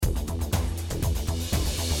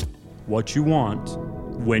what you want,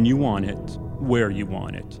 when you want it, where you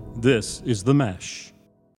want it. This is The Mesh.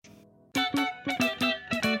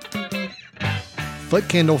 Foot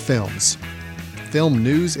Candle Films. Film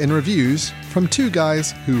news and reviews from two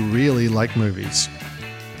guys who really like movies.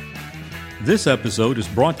 This episode is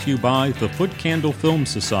brought to you by the Foot Candle Film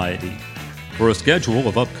Society. For a schedule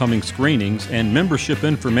of upcoming screenings and membership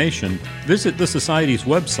information, visit the Society's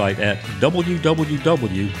website at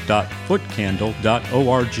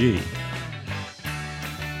www.footcandle.org.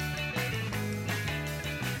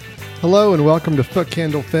 Hello and welcome to Foot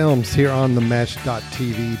Candle Films here on the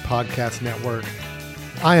Mesh.tv podcast network.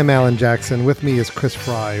 I am Alan Jackson. With me is Chris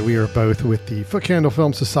Fry. We are both with the Foot Candle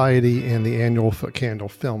Film Society and the annual Foot Candle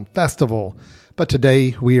Film Festival. But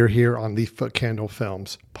today we are here on the Foot Candle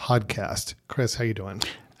Films podcast. Chris, how you doing?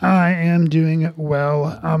 I am doing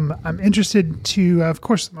well. I'm interested to, of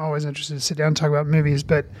course, I'm always interested to sit down and talk about movies,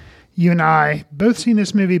 but you and I both seen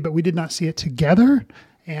this movie, but we did not see it together.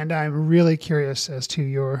 And I'm really curious as to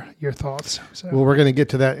your thoughts. So. Well, we're going to get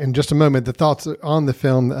to that in just a moment. The thoughts on the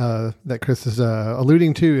film that Chris is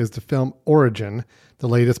alluding to is the film Origin, the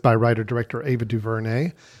latest by writer-director Ava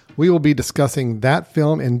DuVernay. We will be discussing that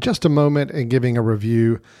film in just a moment and giving a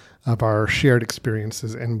review of our shared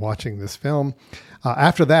experiences in watching this film.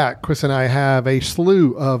 After that, Chris and I have a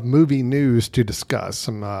slew of movie news to discuss,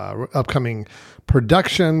 some upcoming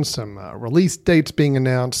productions, some release dates being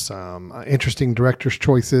announced, some interesting director's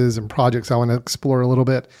choices and projects I want to explore a little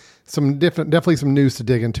bit. Definitely some news to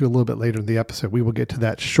dig into a little bit later in the episode. We will get to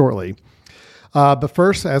that shortly. But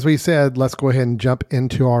first, as we said, let's go ahead and jump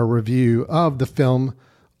into our review of the film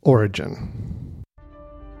Origin.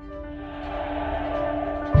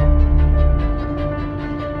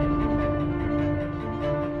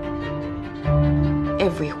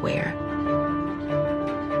 Everywhere.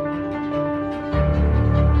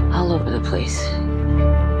 All over the place.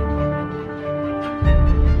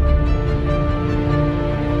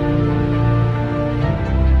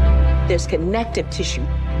 There's connective tissue.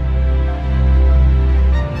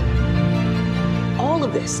 All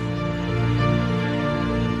of this,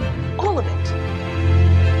 all of it,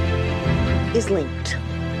 is linked.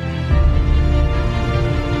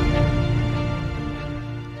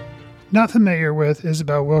 Not familiar with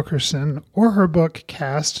Isabel Wilkerson or her book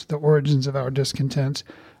Caste, The Origins of Our Discontent.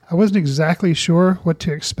 I wasn't exactly sure what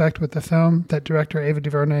to expect with the film that director Ava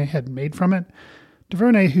DuVernay had made from it.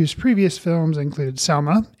 DuVernay, whose previous films included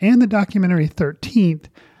Selma and the documentary 13th,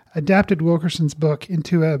 adapted Wilkerson's book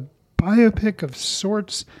into a biopic of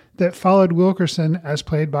sorts that followed Wilkerson, as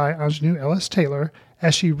played by Aunjanue Ellis Taylor,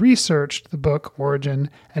 as she researched the book Origin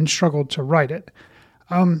and struggled to write it.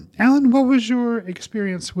 Alan, what was your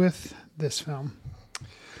experience with this film?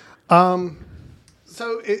 So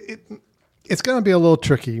it's going to be a little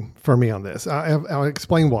tricky for me on this. I'll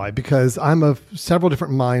explain why, because I'm of several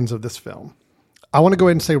different minds of this film. I want to go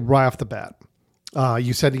ahead and say right off the bat,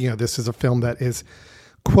 you said, this is a film that is,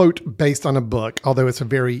 quote, based on a book, although it's a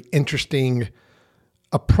very interesting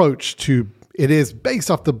approach to, it is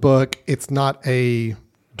based off the book. It's not a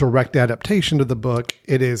direct adaptation to the book.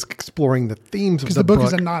 It is exploring the themes of the book.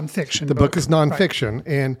 Because the book is a nonfiction. The book is nonfiction.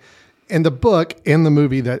 Right. And the book and the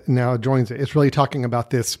movie that now joins it, it's really talking about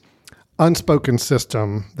this unspoken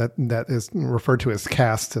system that is referred to as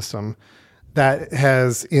caste system that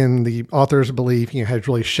has, in the author's belief, has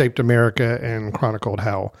really shaped America and chronicled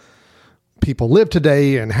how people live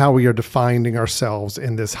today and how we are defining ourselves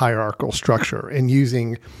in this hierarchical structure, and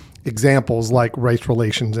using examples like race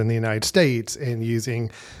relations in the United States and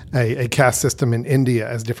using a caste system in India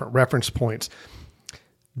as different reference points.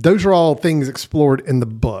 Those are all things explored in the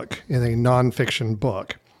book, in a nonfiction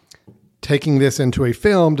book. Taking this into a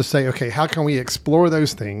film to say, okay, how can we explore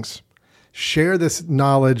those things, share this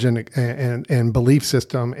knowledge and belief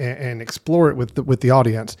system and explore it with the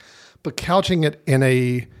audience, but couching it in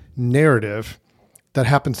a narrative that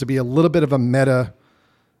happens to be a little bit of a meta,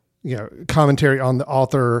 commentary on the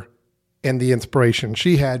author and the inspiration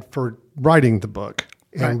she had for writing the book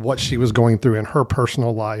and what she was going through in her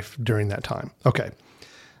personal life during that time. Okay.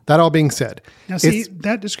 That all being said. Now see,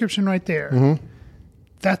 that description right there,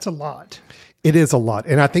 that's a lot. It is a lot.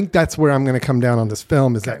 And I think that's where I'm going to come down on this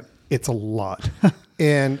film is that it's a lot.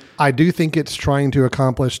 And I do think it's trying to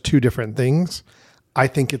accomplish two different things. I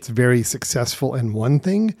think it's very successful in one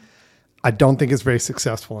thing. I don't think it's very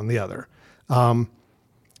successful in the other.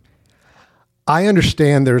 I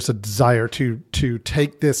understand there's a desire to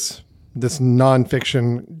take this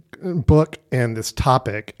nonfiction book and this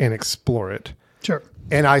topic and explore it. Sure.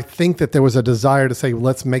 And I think that there was a desire to say,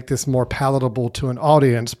 let's make this more palatable to an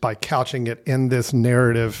audience by couching it in this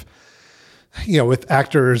narrative with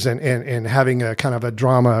actors and having a kind of a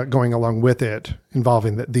drama going along with it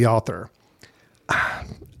involving the author.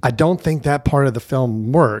 I don't think that part of the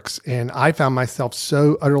film works. And I found myself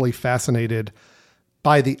so utterly fascinated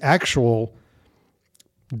by the actual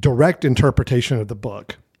direct interpretation of the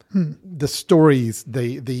book. The stories,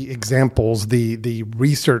 the examples, the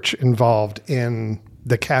research involved in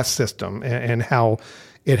the caste system and how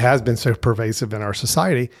it has been so pervasive in our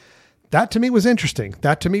society. That to me was interesting.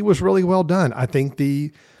 That to me was really well done. I think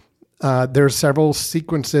there's several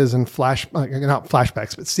sequences and not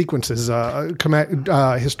flashbacks, but sequences,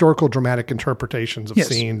 historical dramatic interpretations of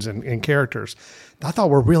scenes and characters that I thought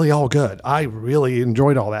were really all good. I really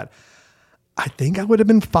enjoyed all that. I think I would have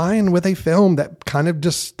been fine with a film that kind of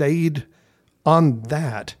just stayed on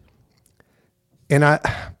that. And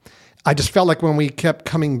I just felt like when we kept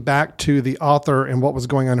coming back to the author and what was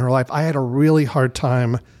going on in her life, I had a really hard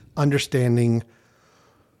time understanding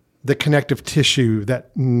the connective tissue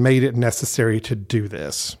that made it necessary to do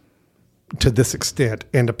this to this extent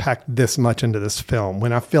and to pack this much into this film,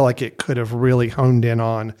 when I feel like it could have really honed in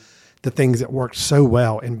on the things that worked so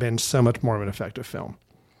well and been so much more of an effective film.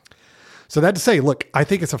 So that to say, look, I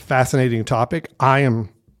think it's a fascinating topic.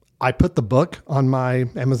 I put the book on my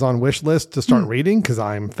Amazon wish list to start reading because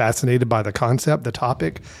I'm fascinated by the concept, the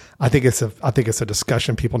topic. I think it's a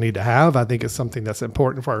discussion people need to have. I think it's something that's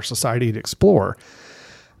important for our society to explore.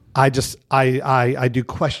 I do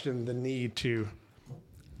question the need to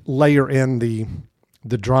layer in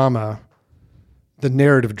the drama, the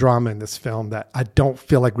narrative drama in this film that I don't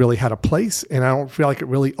feel like really had a place, and I don't feel like it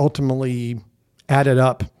really ultimately added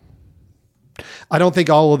up. I don't think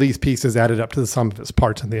all of these pieces added up to the sum of its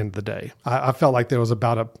parts at the end of the day. I felt like there was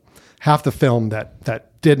about half the film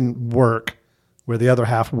that didn't work, where the other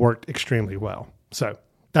half worked extremely well. So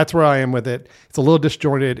that's where I am with it. It's a little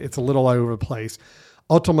disjointed. It's a little all over the place.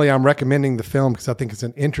 Ultimately, I'm recommending the film because I think it's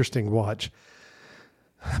an interesting watch,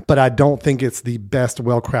 but I don't think it's the best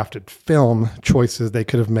well-crafted film choices they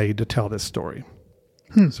could have made to tell this story.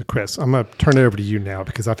 So Chris, I'm going to turn it over to you now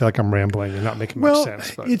because I feel like I'm rambling and not making much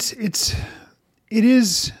sense. But. It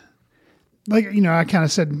is like, I kind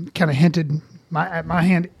of hinted at my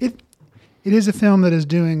hand. It is a film that is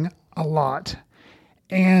doing a lot,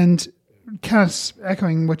 and kind of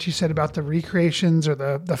echoing what you said about the recreations or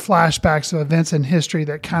the flashbacks of events in history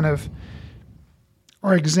that kind of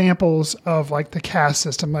are examples of like the caste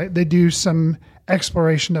system. Like they do some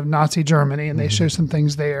exploration of Nazi Germany and they show some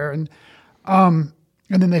things there. And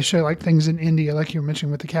then they show like things in India, like you were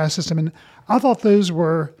mentioning with the caste system. And I thought those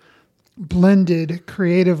were blended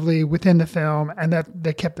creatively within the film, and that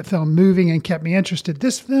they kept the film moving and kept me interested.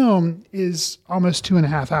 This film is almost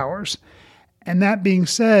 2.5 hours. And that being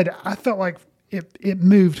said, I felt like it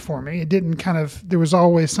moved for me. It didn't there was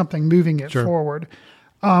always something moving it forward.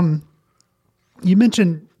 You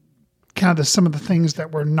mentioned kind of some of the things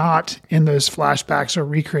that were not in those flashbacks or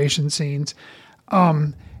recreation scenes.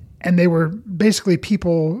 And they were basically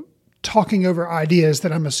people talking over ideas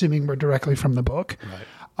that I'm assuming were directly from the book. Right.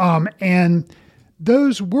 And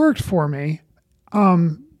those worked for me.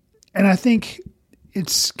 And I think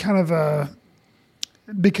it's kind of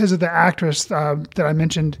because of the actress that I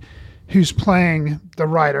mentioned who's playing the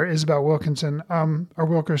writer, Isabel Wilkerson.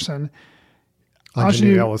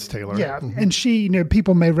 Aunjanue Ellis Taylor. Yeah. Mm-hmm. And she,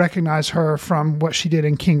 people may recognize her from what she did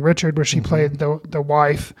in King Richard, where she played the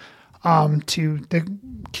wife to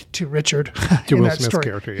Richard. To Will Smith's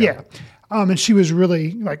character, yeah. And she was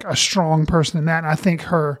really like a strong person in that. And I think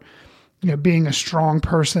her, being a strong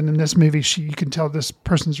person in this movie, you can tell this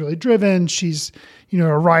person's really driven. She's,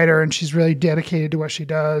 a writer, and she's really dedicated to what she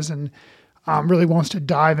does and really wants to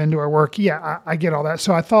dive into her work. Yeah, I get all that.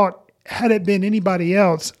 So I thought, had it been anybody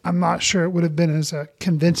else, I'm not sure it would have been as a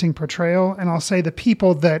convincing portrayal. And I'll say the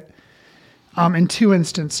people that, in two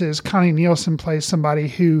instances, Connie Nielsen plays somebody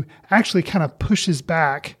who actually kind of pushes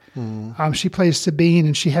back. She plays Sabine,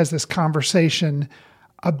 and she has this conversation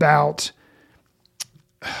about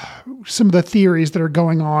some of the theories that are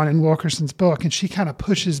going on in Wilkerson's book, and she kind of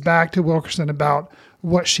pushes back to Wilkerson about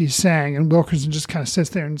what she's saying, and Wilkerson just kind of sits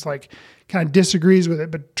there and kind of disagrees with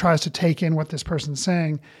it, but tries to take in what this person's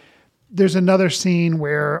saying. There's another scene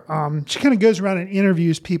where she kind of goes around and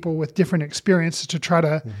interviews people with different experiences to try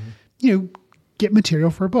to, get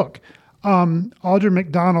material for a book. Audra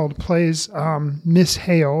McDonald plays Miss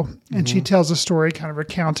Hale, and she tells a story kind of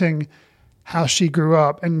recounting how she grew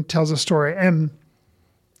up, and tells a story. And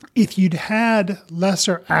if you'd had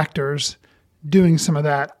lesser actors doing some of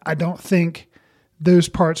that, I don't think those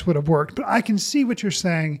parts would have worked. But I can see what you're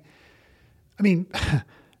saying. I mean,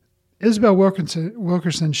 Isabel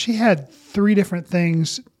Wilkerson, she had 3 different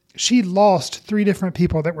things she lost 3 different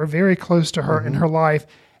people that were very close to her in her life.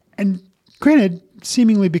 And granted,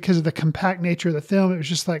 seemingly because of the compact nature of the film, it was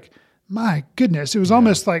just like, my goodness, it was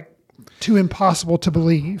almost like too impossible to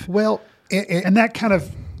believe. Well, And that kind of,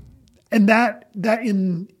 and that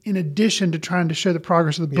in addition to trying to show the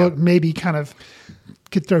progress of the book, maybe kind of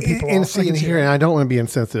could throw people off. And see, and here, and I don't want to be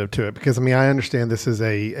insensitive to it because, I mean, I understand this is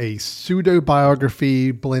a pseudo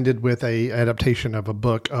biography blended with a adaptation of a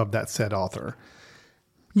book of that said author.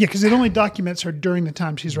 Yeah, because it only documents her during the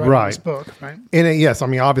time she's writing this book, right? And yes, I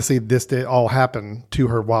mean, obviously this did all happen to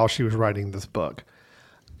her while she was writing this book.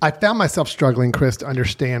 I found myself struggling, Chris, to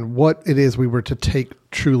understand what it is we were to take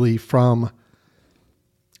truly from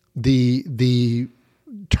the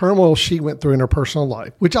turmoil she went through in her personal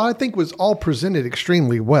life, which I think was all presented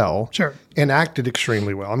extremely well. Sure. And acted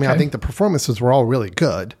extremely well. I mean, I think the performances were all really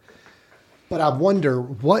good. But I wonder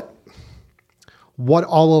what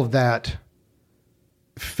all of that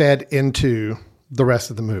fed into the rest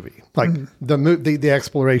of the movie, like the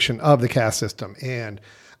exploration of the caste system. And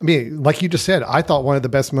I mean, like you just said, I thought one of the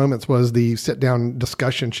best moments was the sit down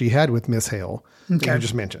discussion she had with Miss Hale that you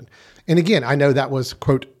just mentioned. And again, I know that was,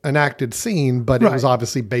 quote, an acted scene, but it was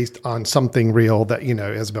obviously based on something real that, you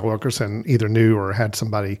know, Isabel Wilkerson either knew or had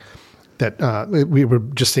somebody that we were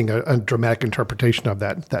just seeing a dramatic interpretation of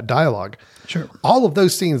that dialogue. Sure. All of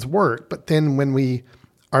those scenes work, but then when we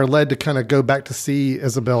are led to kind of go back to see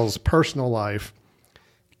Isabel's personal life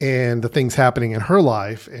and the things happening in her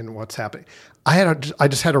life and what's happening, I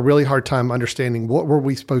just had a really hard time understanding what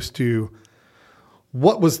was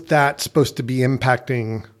that supposed to be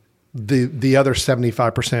impacting the other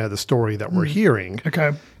 75% of the story that we're hearing.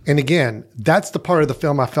 Okay. And again, that's the part of the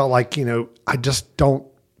film I felt like, you know, I don't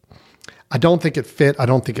think it fit. I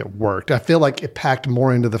don't think it worked. I feel like it packed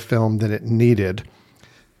more into the film than it needed.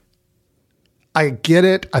 I get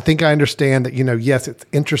it. I think I understand that, you know, yes, it's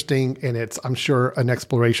interesting and it's, I'm sure, an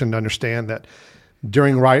exploration to understand that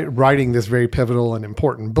during writing this very pivotal and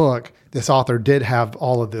important book, this author did have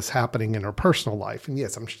all of this happening in her personal life. And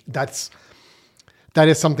yes, that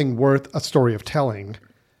is something worth a story of telling.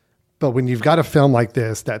 But when you've got a film like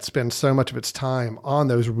this that spends so much of its time on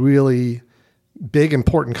those really big,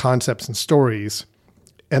 important concepts and stories,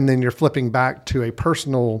 and then you're flipping back to a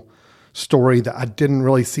personal story that I didn't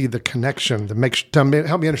really see the connection to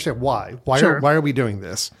help me understand why are we doing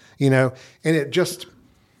this, you know? And it just,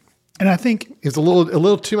 and I think it's a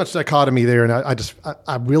little too much dichotomy there. And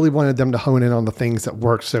I really wanted them to hone in on the things that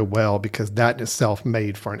work so well, because that in itself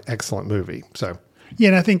made for an excellent movie. So, yeah.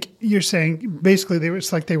 And I think you're saying basically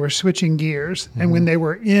it's like they were switching gears, and when they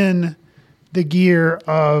were in the gear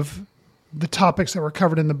of the topics that were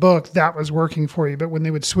covered in the book, that was working for you. But when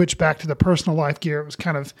they would switch back to the personal life gear, it was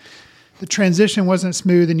kind of, the transition wasn't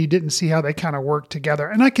smooth, and you didn't see how they kind of worked together.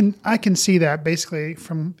 And I can see that basically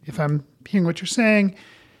from, if I'm hearing what you're saying,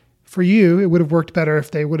 for you, it would have worked better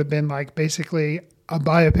if they would have been like basically a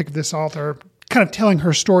biopic of this author, kind of telling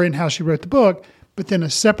her story and how she wrote the book, but then a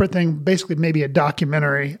separate thing, basically maybe a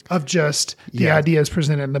documentary of just the ideas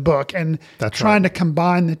presented in the book. And trying to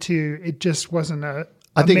combine the two, it just wasn't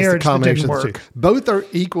I think it's a combination of the two. Both are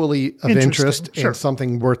equally of interest and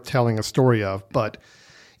something worth telling a story of. But,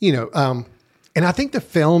 you know, and I think the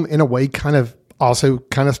film in a way kind of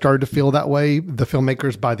started to feel that way, the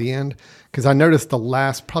filmmakers, by the end, because I noticed the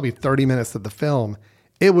last probably 30 minutes of the film,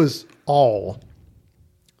 it was all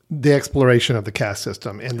the exploration of the caste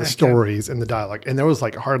system and the stories and the dialogue. And there was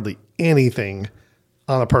like hardly anything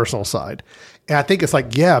on a personal side. And I think it's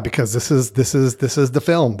like, yeah, because this is the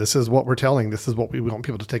film. This is what we're telling. This is what we want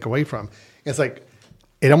people to take away from. It's like,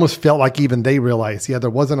 it almost felt like even they realized, there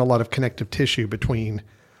wasn't a lot of connective tissue between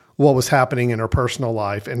what was happening in her personal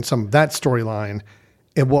life and some of that storyline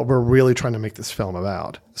and what we're really trying to make this film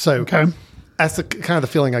about. So that's the kind of the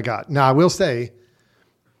feeling I got. Now, I will say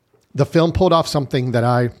the film pulled off something that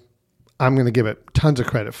I'm going to give it tons of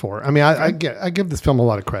credit for. I mean, I give this film a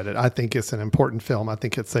lot of credit. I think it's an important film. I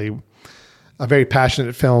think it's a very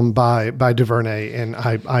passionate film by DuVernay, and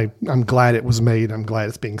I'm glad it was made. I'm glad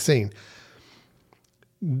it's being seen.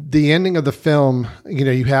 The ending of the film, you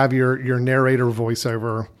know, you have your narrator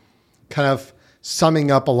voiceover kind of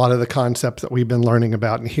summing up a lot of the concepts that we've been learning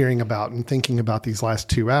about and hearing about and thinking about these last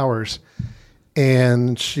 2 hours.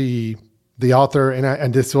 And the author,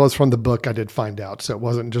 and this was from the book, I did find out, so it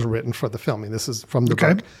wasn't just written for the film. I mean, this is from the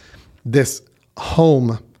book. This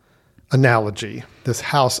home analogy, this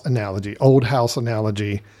house analogy, old house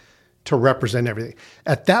analogy to represent everything.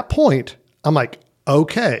 At that point, I'm like,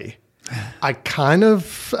 okay, I kind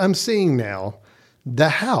of am seeing now the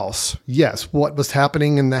house. Yes, what was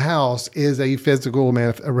happening in the house is a physical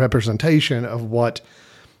representation of what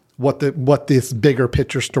what this bigger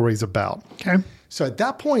picture story is about. Okay. So at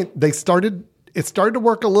that point, it started to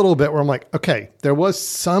work a little bit where I'm like, okay, there was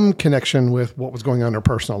some connection with what was going on in her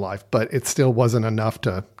personal life, but it still wasn't enough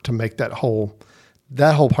to make that whole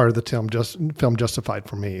part of the film justified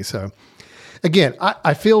for me. So again,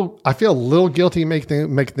 I feel a little guilty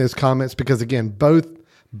making those comments because again, both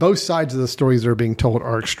sides of the stories that are being told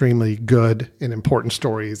are extremely good and important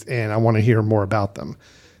stories, and I want to hear more about them.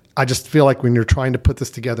 I just feel like when you're trying to put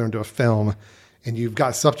this together into a film and you've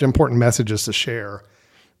got such important messages to share,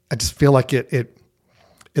 I just feel like it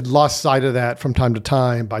lost sight of that from time to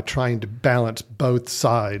time by trying to balance both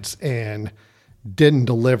sides and didn't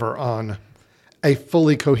deliver on a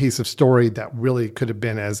fully cohesive story that really could have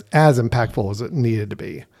been as impactful as it needed to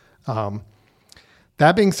be.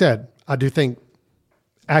 That being said, I do think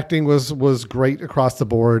acting was great across the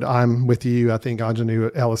board. I'm with you. I think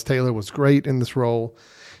Aunjanue Ellis Taylor was great in this role.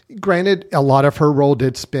 Granted, a lot of her role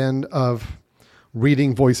did spend of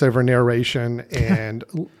reading voiceover narration and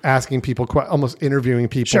asking people, almost interviewing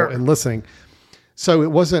people and listening. So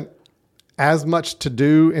it wasn't as much to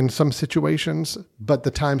do in some situations, but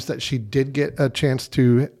the times that she did get a chance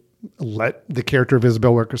to let the character of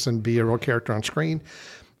Isabel Wilkerson be a real character on screen,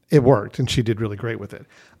 it worked, and she did really great with it.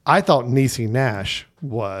 I thought Niecy Nash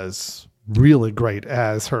was really great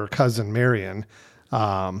as her cousin Marion.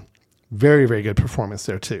 Very, very good performance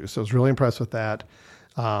there too. So I was really impressed with that.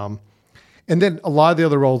 And then a lot of the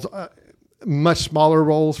other roles, much smaller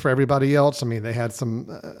roles for everybody else. I mean, they had some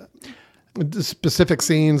specific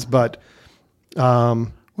scenes, but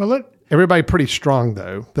everybody pretty strong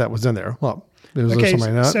though that was in there. Well, was there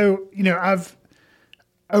somebody not? So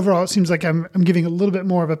overall, it seems like I'm giving a little bit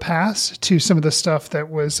more of a pass to some of the stuff that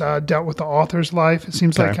was dealt with the author's life. It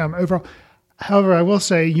seems like overall. However, I will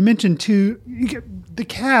say you mentioned the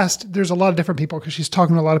cast. There's a lot of different people because she's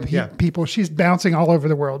talking to a lot of people. She's bouncing all over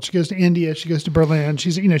the world. She goes to India. She goes to Berlin.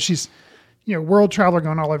 She's world traveler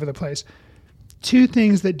going all over the place. Two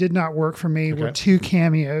things that did not work for me were two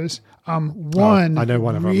cameos. One, I know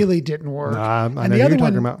one of them really didn't work, and the other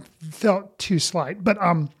one felt too slight. But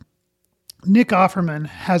Nick Offerman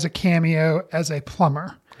has a cameo as a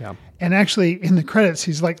plumber. Yeah. And actually in the credits,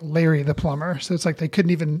 he's like Larry the plumber. So it's like they couldn't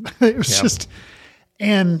even, it was just,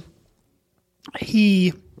 and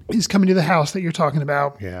he is coming to the house that you're talking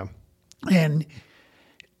about. Yeah. And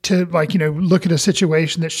to look at a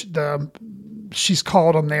situation that she's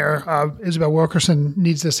called on there. Isabel Wilkerson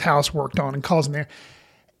needs this house worked on and calls him there.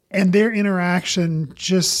 And their interaction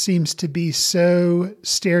just seems to be so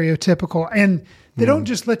stereotypical. And they don't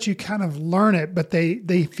just let you kind of learn it, but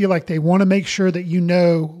they feel like they want to make sure that you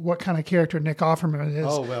know what kind of character Nick Offerman is.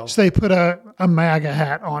 Oh, well. So they put a MAGA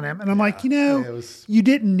hat on him. And I'm like, you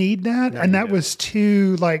didn't need that. And that was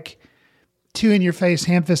too in your face,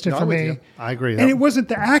 ham-fisted for me. I agree. And it wasn't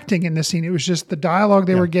the acting in the scene. It was just the dialogue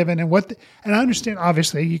they were given and and I understand,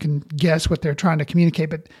 obviously, you can guess what they're trying to communicate,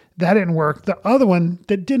 but that didn't work. The other one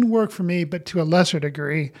that didn't work for me, but to a lesser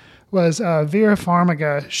degree, was Vera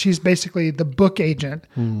Farmiga. She's basically the book agent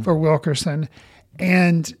for Wilkerson.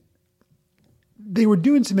 And they were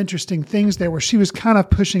doing some interesting things there where she was kind of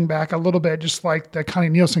pushing back a little bit, just like the Connie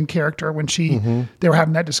Nielsen character when they were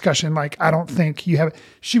having that discussion. Like, I don't think you have,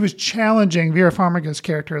 she was challenging Vera Farmiga's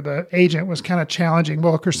character. The agent was kind of challenging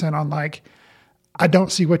Wilkerson on I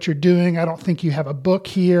don't see what you're doing. I don't think you have a book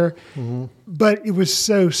here, but it was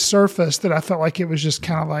so surface that I felt like it was just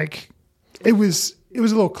kind of it was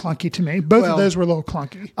a little clunky to me. Both of those were a little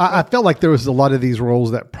clunky. I felt like there was a lot of these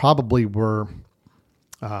roles that probably were,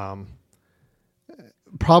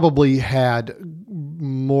 probably had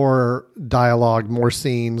more dialogue, more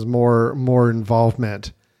scenes, more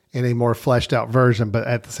involvement in a more fleshed out version, but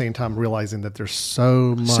at the same time realizing that there's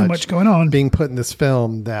so much going on being put in this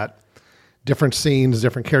film that different scenes,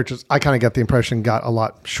 different characters, I kind of got the impression got a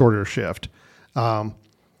lot shorter shift.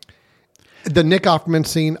 The Nick Offerman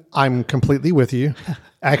scene, I'm completely with you.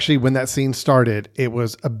 Actually, when that scene started, it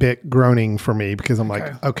was a bit groaning for me because I'm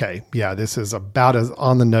like, okay, yeah, this is about as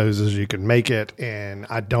on the nose as you can make it. And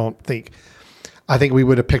I think we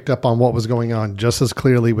would have picked up on what was going on just as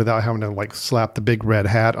clearly without having to slap the big red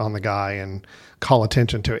hat on the guy and call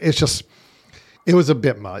attention to it. It's just, it was a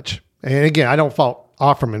bit much. And again, I don't fault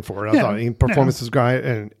Offerman for it. I thought performance was great,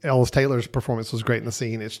 and Ellis Taylor's performance was great in the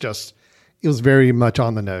scene. It's just, it was very much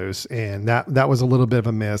on the nose, and that was a little bit of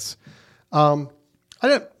a miss. I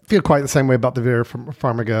didn't feel quite the same way about the Vera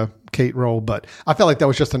Farmiga Kate role, but I felt like that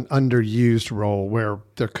was just an underused role where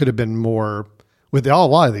there could have been more with a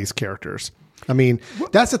lot of these characters. I mean,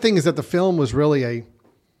 that's the thing, is that the film was really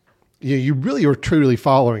you really were truly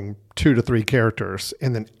following 2 to 3 characters,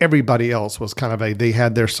 and then everybody else was kind of they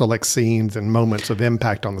had their select scenes and moments of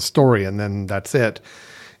impact on the story, and then that's it.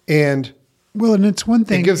 And well, and it's one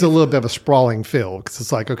thing. It gives a little bit of a sprawling feel because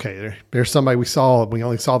it's like, okay, there's somebody we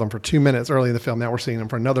only saw them for 2 minutes early in the film. Now we're seeing them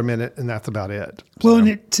for another minute, and that's about it. Well,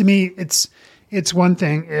 and to me, it's one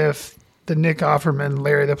thing if the Nick Offerman,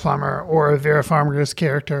 Larry the Plumber, or a Vera Farmiga's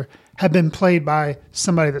character had been played by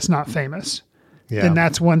somebody that's not famous. Yeah. Then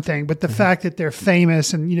that's one thing. But the fact that they're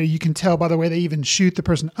famous and, you can tell by the way they even shoot the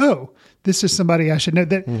person, oh, this is somebody I should know.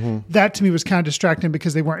 That to me was kind of distracting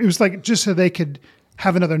because it was like just so they could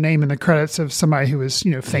have another name in the credits of somebody who was,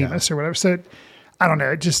 famous or whatever. So I don't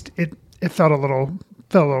know. It felt a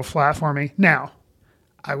little flat for me. Now,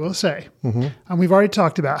 I will say, and we've already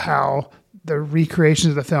talked about how the recreations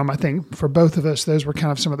of the film, I think for both of us, those were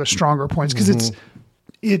kind of some of the stronger points because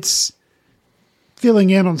it's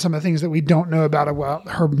filling in on some of the things that we don't know about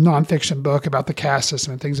her nonfiction book about the caste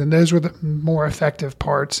system and things. And those were the more effective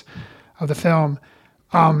parts of the film.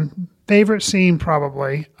 Favorite scene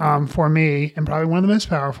probably for me, and probably one of the most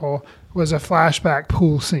powerful, was a flashback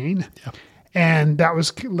pool scene. Yeah. And that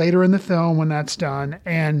was later in the film when that's done.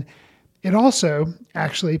 And it also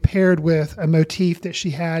actually paired with a motif that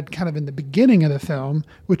she had kind of in the beginning of the film,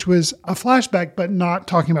 which was a flashback, but not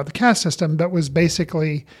talking about the caste system, but was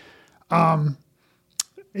basically...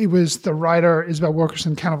 it was the writer, Isabel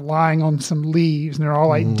Wilkerson, kind of lying on some leaves, and they're all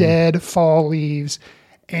like dead fall leaves.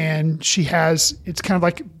 And it's kind of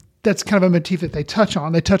like, that's kind of a motif that they touch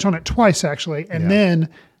on. They touch on it twice, actually. And then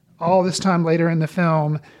all this time later in the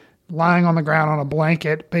film, lying on the ground on a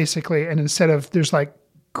blanket, basically, and instead of, there's like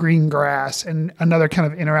green grass and another kind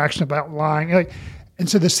of interaction about lying. And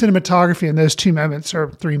so the cinematography in those 2 moments,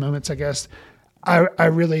 or 3 moments, I guess, I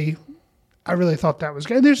really thought that was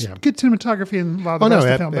good. And there's good cinematography in a lot of the rest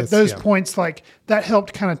of the film, but those points, like, that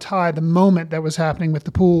helped kind of tie the moment that was happening with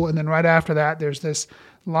the pool. And then right after that, there's this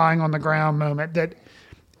lying on the ground moment that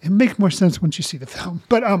it makes more sense once you see the film.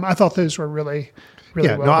 But I thought those were really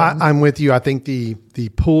well done. I'm with you. I think the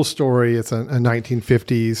pool story, it's a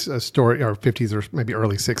 1950s story, or 50s or maybe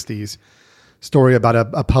early 60s story about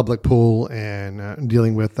a public pool and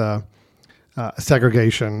dealing with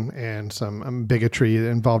segregation and some bigotry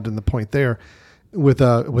involved in the point there with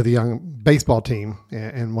a young baseball team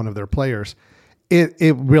and one of their players.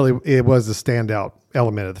 It was a standout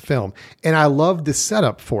element of the film. And I love the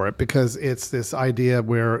setup for it because it's this idea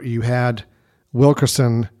where you had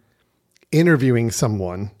Wilkerson interviewing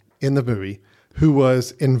someone in the movie who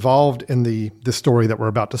was involved in the story that we're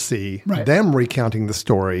about to see, them recounting the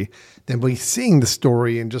story, then we seeing the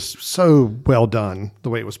story and just so well done the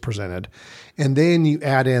way it was presented. And then you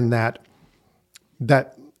add in that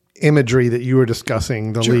imagery that you were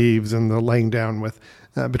discussing, the leaves and the laying down with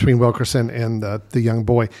between Wilkerson and the young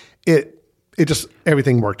boy. It just,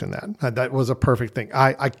 everything worked in that. That was a perfect thing.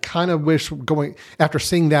 I kind of wish after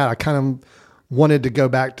seeing that, I kind of wanted to go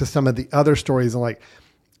back to some of the other stories and like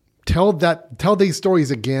tell these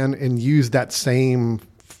stories again and use that same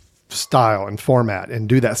style and format and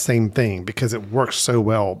do that same thing because it works so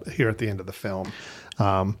well here at the end of the film.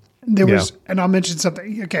 There was, and I'll mention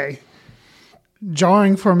something,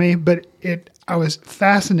 jarring for me, but I was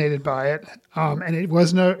fascinated by it. And it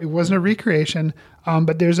wasn't a recreation.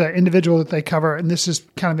 But there's an individual that they cover, and this is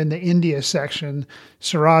kind of in the India section,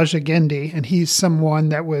 Suraj Agendi, and he's someone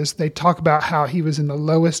they talk about how he was in the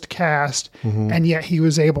lowest caste, and yet he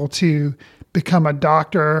was able to become a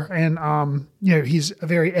doctor, and he's a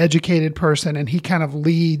very educated person, and he kind of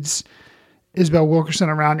leads Isabel Wilkerson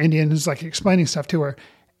around India and is like explaining stuff to her.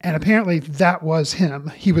 And apparently that was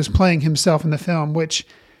him. He was playing himself in the film, which,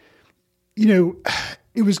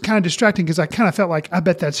 it was kind of distracting because I kind of felt like, I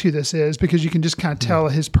bet that's who this is, because you can just kind of tell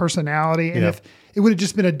his personality. And if it would have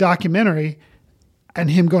just been a documentary and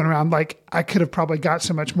him going around, like, I could have probably got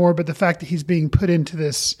so much more. But the fact that he's being put into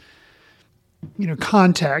this,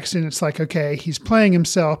 context, and it's like, okay, he's playing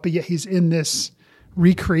himself, but yet he's in this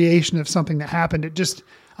recreation of something that happened.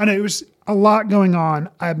 I know it was a lot going on.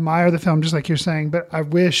 I admire the film, just like you're saying, but I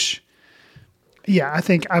wish... Yeah, I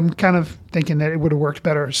think I'm kind of thinking that it would have worked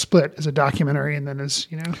better split as a documentary and then as,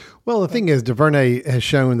 Well, the thing is, DuVernay has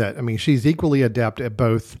shown that, she's equally adept at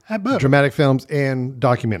both dramatic films and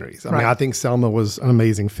documentaries. I mean, I think Selma was an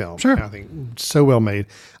amazing film. Sure. I think so well made.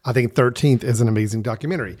 I think 13th is an amazing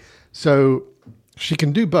documentary. So she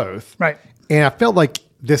can do both. Right. And I felt like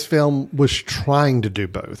this film was trying to do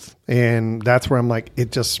both. And that's where I'm like,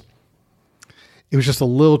 it was just a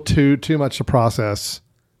little too much to process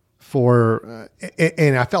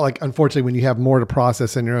and I felt like, unfortunately, when you have more to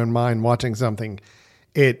process in your own mind watching something,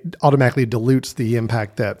 it automatically dilutes the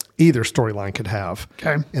impact that either storyline could have.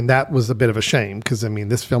 Okay. And that was a bit of a shame because, I mean,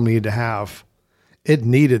 this film needed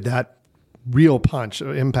that real punch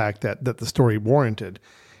of impact that the story warranted.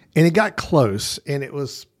 And it got close, and it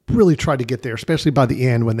was really tried to get there, especially by the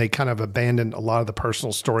end when they kind of abandoned a lot of the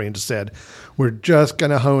personal story and just said, we're just going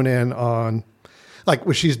to hone in on, like,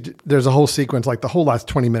 when there's a whole sequence, like the whole last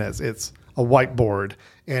 20 minutes, it's a whiteboard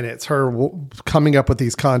and it's her coming up with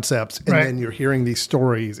these concepts. And then you're hearing these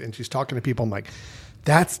stories and she's talking to people. I'm like,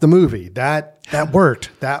 that's the movie that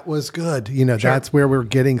worked. That was good. You know, that's where we're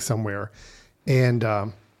getting somewhere. And,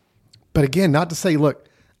 but again, not to say, look,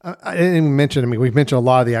 I didn't even mention, we've mentioned a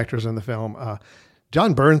lot of the actors in the film.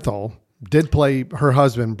 John Bernthal did play her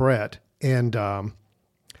husband, Brett, and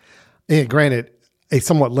granted, a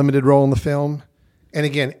somewhat limited role in the film. And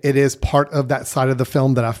again, it is part of that side of the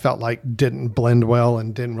film that I felt like didn't blend well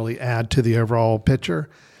and didn't really add to the overall picture.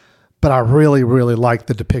 But I really, really liked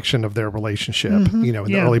the depiction of their relationship, in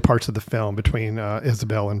the early parts of the film between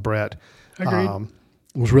Isabel and Brett. Agreed.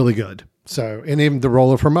 It was really good. So, and even the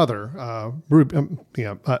role of her mother,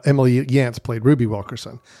 Emily Yance played Ruby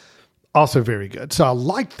Wilkerson. Also very good. So I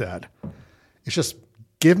liked that. It's just,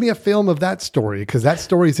 give me a film of that story because that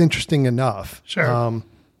story is interesting enough. Sure.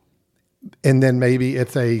 And then maybe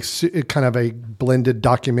it's a kind of a blended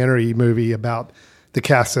documentary movie about the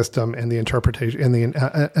caste system and the interpretation and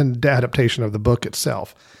the adaptation of the book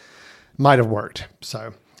itself. Might have worked.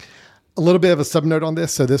 So a little bit of a subnote on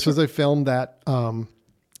this. So this was a film that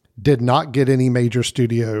did not get any major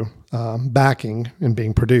studio backing in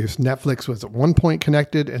being produced. Netflix was at one point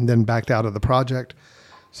connected and then backed out of the project.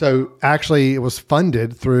 So actually it was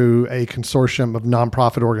funded through a consortium of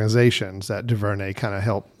nonprofit organizations that DuVernay kind of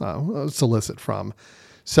helped solicit from.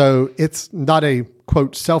 So it's not a,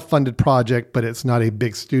 quote, self-funded project, but it's not a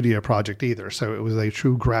big studio project either. So it was a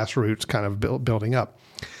true grassroots kind of building up.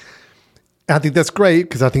 I think that's great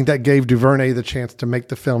because I think that gave DuVernay the chance to make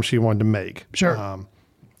the film she wanted to make. Sure.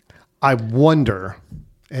 I wonder,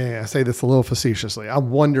 and I say this a little facetiously, I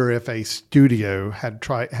wonder if a studio had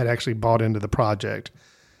actually bought into the project,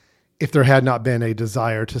 if there had not been a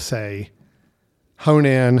desire to say, hone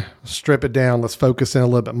in, strip it down, let's focus in a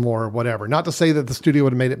little bit more, whatever. Not to say that the studio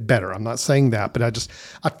would have made it better. I'm not saying that, but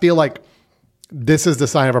I feel like this is the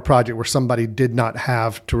sign of a project where somebody did not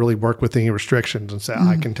have to really work with any restrictions and say,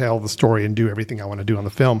 I can tell the story and do everything I want to do on the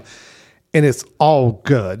film. And it's all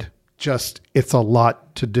good. Just, it's a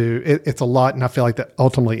lot to do. It's a lot. And I feel like that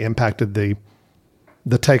ultimately impacted the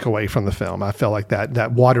takeaway from the film. I felt like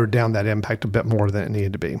that watered down that impact a bit more than it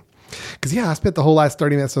needed to be. Because, I spent the whole last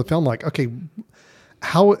 30 minutes of the film like, okay,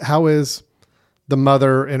 how is the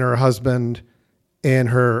mother and her husband and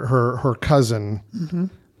her cousin,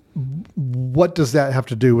 what does that have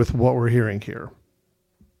to do with what we're hearing here?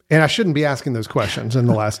 And I shouldn't be asking those questions in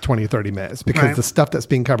the last 20, 30 minutes because the stuff that's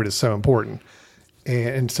being covered is so important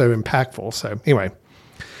and so impactful. So anyway,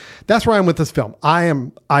 that's where I'm with this film.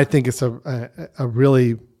 I think it's a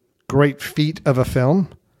really great feat of a film.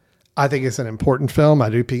 I think it's an important film. I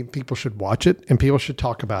do. People should watch it and people should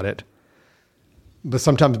talk about it. But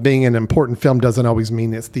sometimes being an important film doesn't always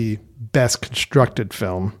mean it's the best constructed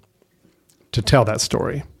film to tell that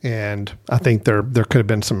story. And I think there could have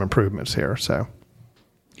been some improvements here. So,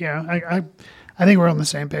 yeah, I think we're on the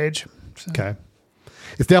same page. So. Okay.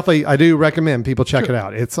 It's definitely, I do recommend people check it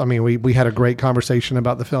out. We had a great conversation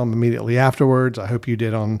about the film immediately afterwards. I hope you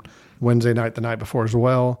did on Wednesday night, the night before as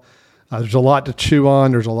well. There's a lot to chew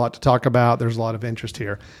on. There's a lot to talk about. There's a lot of interest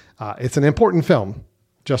here. It's an important film.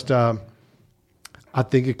 Just, I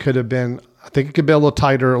think it could be a little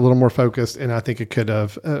tighter, a little more focused, and I think it could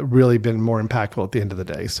have really been more impactful at the end of the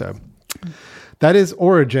day. So that is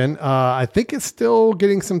Origin. I think it's still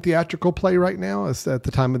getting some theatrical play right now. It's at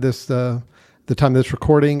the time of this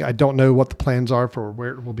recording. I don't know what the plans are for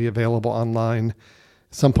where it will be available online.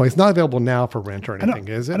 At some point, it's not available now for rent or anything,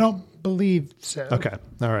 is it? I don't believe so. Okay.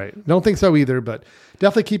 All right. Don't think so either, but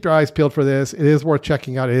definitely keep your eyes peeled for this. It is worth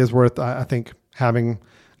checking out. It is worth, I think, having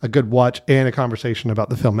a good watch and a conversation about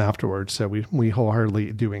the film afterwards. So we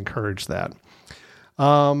wholeheartedly do encourage that.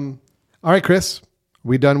 All right, Chris,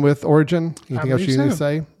 we done with Origin? Anything else you need to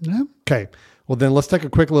say? No. Okay. Well, then let's take a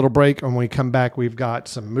quick little break. And when we come back, we've got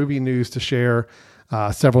some movie news to share,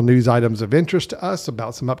 several news items of interest to us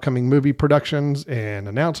about some upcoming movie productions and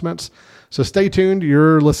announcements. So stay tuned.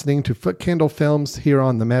 You're listening to Foot Candle Films here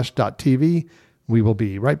on themesh.tv. We will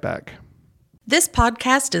be right back. This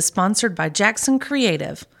podcast is sponsored by Jackson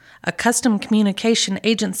Creative, a custom communication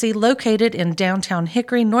agency located in downtown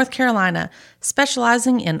Hickory, North Carolina,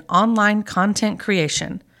 specializing in online content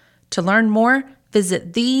creation. To learn more,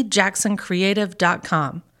 visit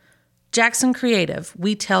thejacksoncreative.com. Jackson Creative,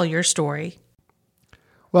 we tell your story.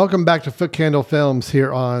 Welcome back to Foot Candle Films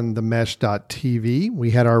here on themesh.tv.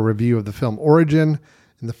 We had our review of the film Origin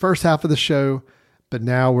in the first half of the show, but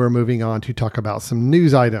now we're moving on to talk about some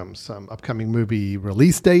news items, some upcoming movie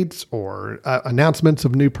release dates or announcements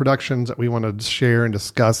of new productions that we want to share and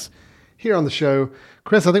discuss here on the show.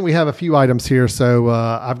 Chris, I think we have a few items here, so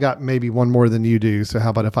I've got maybe one more than you do. So how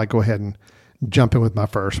about if I go ahead and jump in with my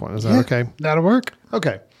first one? Is that okay? That'll work.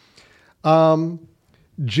 Okay.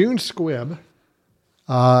 June Squibb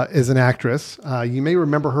is an actress. You may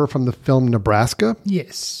remember her from the film Nebraska.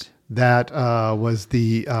 Yes. That was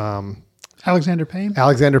the Alexander Payne.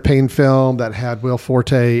 Alexander Payne film that had Will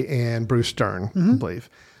Forte and Bruce Stern, I believe.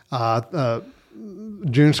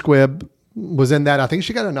 June Squibb was in that. I think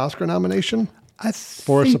she got an Oscar nomination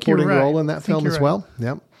for a supporting role in that film as well.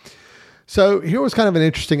 Yep. So here was kind of an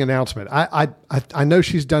interesting announcement. I know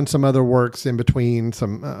she's done some other works in between,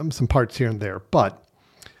 some parts here and there, but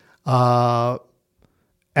at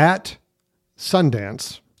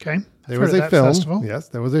Sundance, Okay. there was a film. Festival. Yes,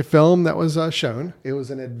 there was a film that was shown. It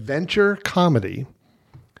was an adventure comedy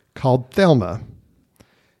called Thelma,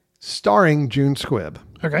 starring June Squibb.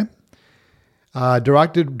 Okay.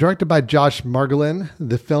 Directed by Josh Margolin,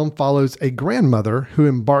 the film follows a grandmother who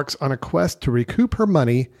embarks on a quest to recoup her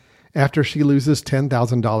money after she loses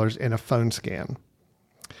 $10,000 in a phone scam.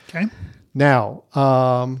 Okay. Now,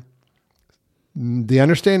 the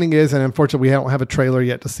understanding is, and unfortunately we don't have a trailer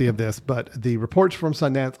yet to see of this, but the reports from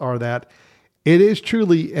Sundance are that it is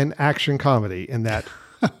truly an action comedy in that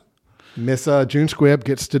Miss June Squibb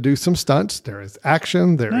gets to do some stunts. There is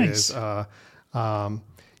action. There is,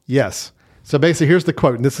 yes. So basically, here's the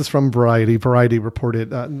quote, and this is from Variety. Variety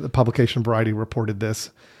reported, the publication Variety reported this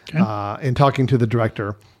in talking to the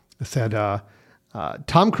director. It said,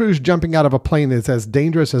 Tom Cruise jumping out of a plane is as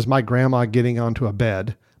dangerous as my grandma getting onto a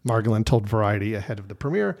bed, Margolin told Variety ahead of the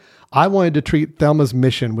premiere. I wanted to treat Thelma's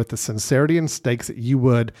mission with the sincerity and stakes that you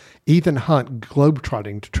would Ethan Hunt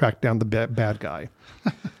globetrotting to track down the bad guy.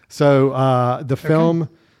 So the film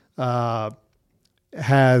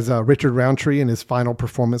has Richard Roundtree in his final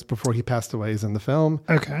performance before he passed away is in the film.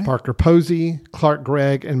 Okay. Parker Posey, Clark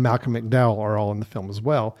Gregg, and Malcolm McDowell are all in the film as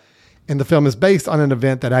well. And the film is based on an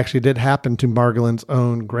event that actually did happen to Margolin's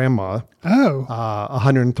own grandma,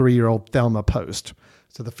 103-year-old Thelma Post.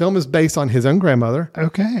 So the film is based on his own grandmother,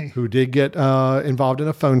 who did get involved in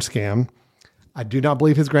a phone scam. I do not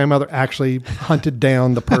believe his grandmother actually hunted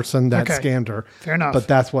down the person that scammed her. Fair enough. But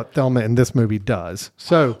that's what Thelma in this movie does.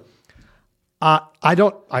 So I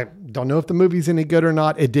don't know if the movie's any good or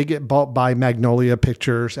not. It did get bought by Magnolia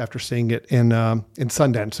Pictures after seeing it in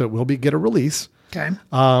Sundance, so it will get a release. Okay.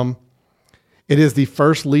 It is the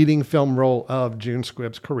first leading film role of June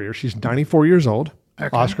Squibb's career. She's 94 years old,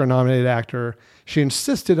 Oscar-nominated actor. She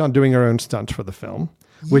insisted on doing her own stunts for the film,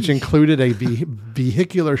 which included a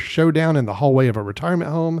vehicular showdown in the hallway of a retirement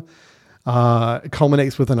home. It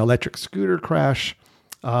culminates with an electric scooter crash.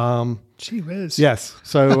 Gee whiz. Yes.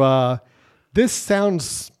 So this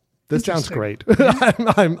sounds great.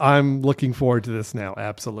 I'm looking forward to this now.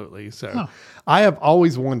 Absolutely. So I have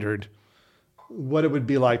always wondered what it would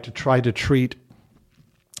be like to try to treat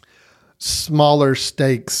smaller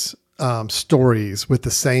stakes stories with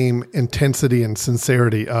the same intensity and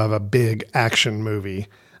sincerity of a big action movie,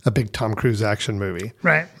 a big Tom Cruise action movie.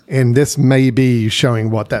 Right. And this may be showing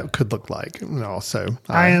what that could look like. So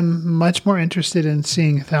I am much more interested in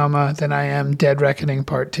seeing Thelma than I am Dead Reckoning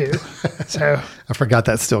Part 2. So I forgot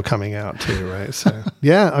that's still coming out too, right? So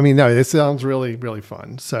yeah, I mean, no, it sounds really, really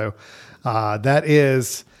fun. So that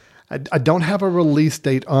is, I don't have a release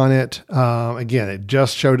date on it. Again, it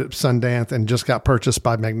just showed at Sundance and just got purchased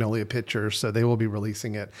by Magnolia Pictures, so they will be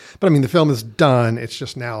releasing it. But I mean, the film is done. It's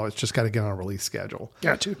just got to get on a release schedule.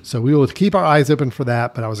 Gotcha. So we will keep our eyes open for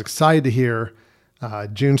that. But I was excited to hear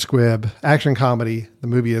June Squibb, action comedy. The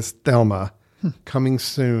movie is Thelma, coming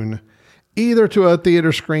soon, either to a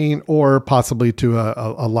theater screen or possibly to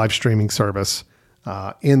a live streaming service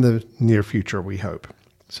in the near future, we hope.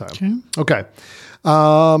 So, okay.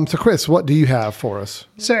 So Chris, what do you have for us?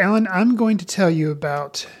 So Alan, I'm going to tell you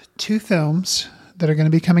about two films that are going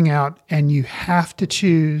to be coming out, and you have to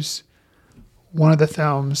choose one of the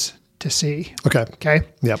films to see. Okay. Okay.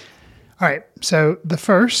 Yep. All right. So the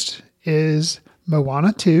first is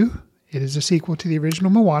Moana 2. It is a sequel to the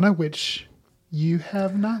original Moana, which you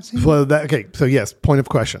have not seen. Well, so yes, point of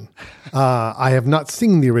question. I have not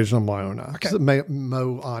seen the original Moana. Okay.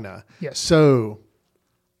 Moana. Yes. So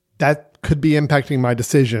that could be impacting my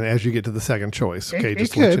decision as you get to the second choice. Okay,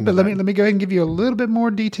 it could, but let me go ahead and give you a little bit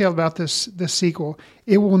more detail about this sequel.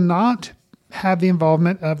 It will not have the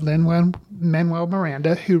involvement of Lin-Manuel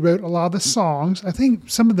Miranda, who wrote a lot of the songs. I think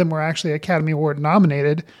some of them were actually Academy Award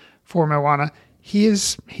nominated for Moana. He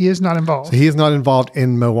is not involved. So he is not involved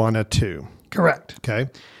in Moana 2. Correct. Okay.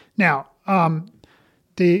 Now,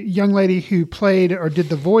 the young lady who played or did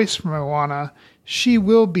the voice for Moana, she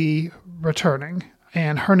will be returning.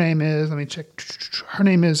 And her name is, let me check. Her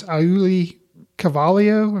name is Auli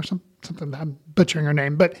Cavallo or something. I'm butchering her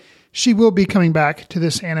name, but she will be coming back to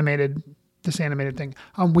this animated thing.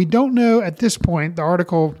 We don't know at this point. The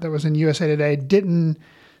article that was in USA Today didn't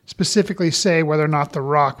specifically say whether or not The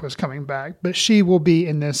Rock was coming back, but she will be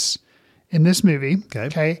in this movie.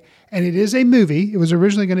 Okay. And it is a movie. It was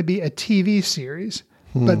originally going to be a TV series,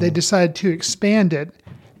 but they decided to expand it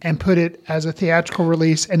and put it as a theatrical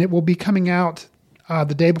release, and it will be coming out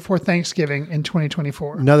the day before Thanksgiving in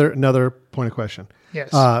 2024. Another point of question.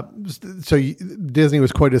 Yes. So Disney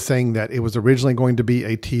was quoted as saying that it was originally going to be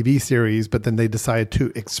a TV series, but then they decided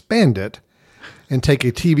to expand it and take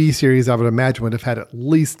a TV series I would imagine would have had at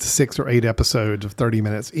least 6 or 8 episodes of 30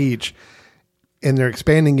 minutes each. And they're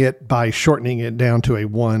expanding it by shortening it down to a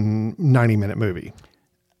 90-minute movie.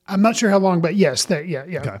 I'm not sure how long, but yes. Yeah.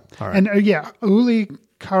 Okay. All right. And Uli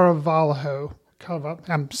Caravalho.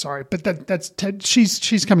 I'm sorry, but that's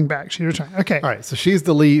she's coming back. She's returning. Okay. All right. So she's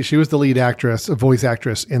the lead. She was the lead actress, a voice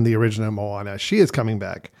actress in the original Moana. She is coming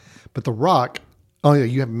back. But The Rock. Oh yeah,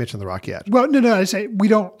 you haven't mentioned The Rock yet. Well, no. I say we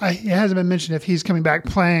don't. It hasn't been mentioned if he's coming back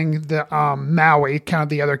playing the Maui, kind of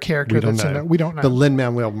the other character that's in it. We don't know. But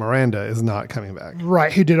Lin-Manuel Miranda is not coming back.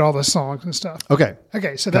 Right, who did all the songs and stuff. Okay.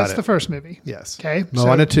 So that's the first movie. Yes. Okay.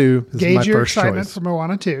 Moana 2 is gauge my your first excitement choice. for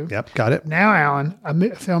Moana 2. Yep, got it. Now, Alan,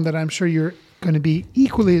 a film that I'm sure you're going to be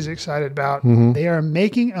equally as excited about. Mm-hmm. They are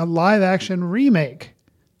making a live-action remake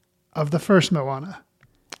of the first Moana.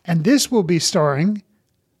 And this will be starring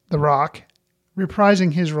The Rock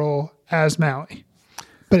reprising his role as Maui.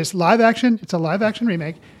 But it's live action. It's a live action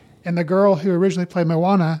remake. And the girl who originally played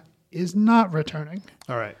Moana is not returning.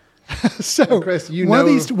 All right. So Chris,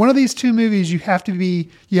 one of these two movies you have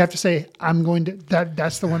to say, I'm going to,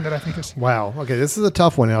 that's the one that I think is. Wow. Okay. This is a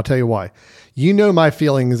tough one. And I'll tell you why. You know my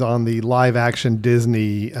feelings on the live action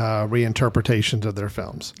Disney reinterpretations of their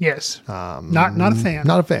films. Yes. Not a fan.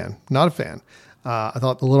 Not a fan. I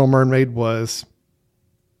thought The Little Mermaid was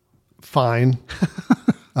fine.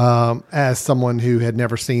 As someone who had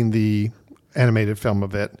never seen the animated film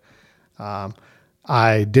of it.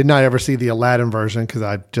 I did not ever see the Aladdin version because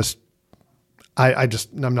I'm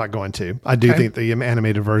not going to. I do think the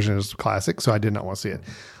animated version is classic, so I did not want to see it.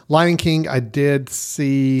 Lion King, I did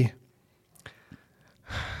see.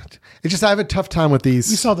 It's just I have a tough time with these.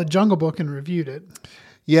 You saw The Jungle Book and reviewed it.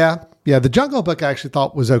 Yeah. The Jungle Book I actually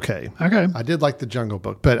thought was okay. Okay. I did like The Jungle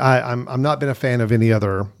Book, but I'm not been a fan of any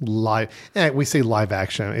other live. We say live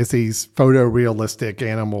action. It's these photorealistic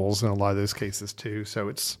animals in a lot of those cases too. So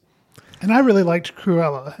it's. And I really liked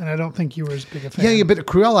Cruella, and I don't think you were as big a fan. Yeah, but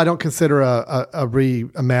Cruella I don't consider a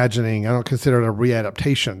reimagining. I don't consider it a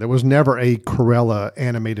readaptation. There was never a Cruella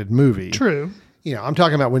animated movie. True. I'm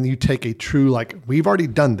talking about when you take a true, we've already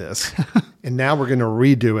done this, and now we're going to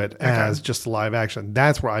redo it as just live action.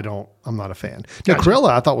 That's where I'm not a fan. Now, Gotcha. Cruella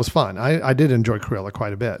I thought was fun. I did enjoy Cruella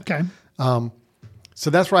quite a bit. Okay. So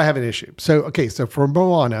that's where I have an issue. So for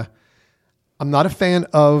Moana, I'm not a fan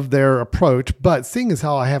of their approach, but seeing as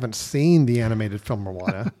how I haven't seen the animated film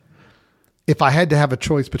Moana, if I had to have a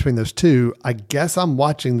choice between those two, I guess I'm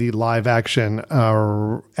watching the live action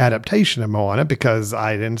adaptation of Moana because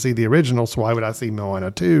I didn't see the original. So why would I see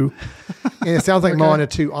Moana 2? And it sounds like Moana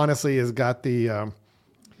 2 honestly has got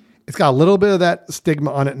it's got a little bit of that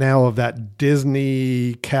stigma on it now of that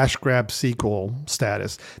Disney cash grab sequel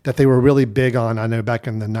status that they were really big on. I know back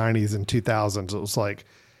in the 90s and 2000s, it was like,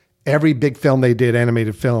 every big film they did,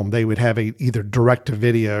 animated film, they would have either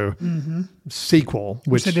direct-to-video sequel.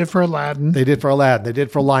 Which they did for Aladdin. They did for Aladdin. They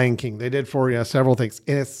did for Lion King. They did for several things.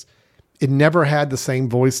 And it never had the same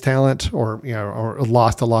voice talent or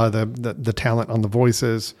lost a lot of the talent on the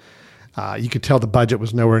voices. You could tell the budget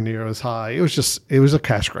was nowhere near as high. It was a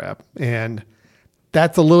cash grab. And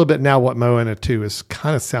that's a little bit now what Moana 2 is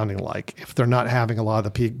kind of sounding like. If they're not having a lot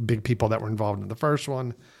of the big people that were involved in the first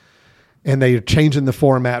one, and they're changing the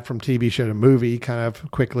format from TV show to movie kind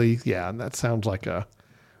of quickly. Yeah, and that sounds like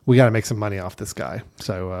we got to make some money off this guy.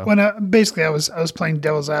 So basically, I was playing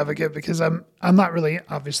devil's advocate because I'm not really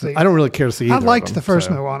obviously. I don't really care to see. I either liked of them, the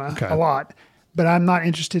first Moana a lot, but I'm not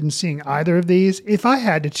interested in seeing either of these. If I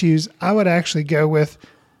had to choose, I would actually go with.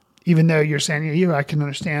 Even though you're saying I can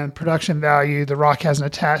understand production value, The Rock hasn't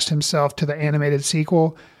attached himself to the animated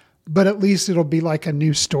sequel. but at least it'll be like a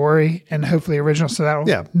new story and hopefully original. So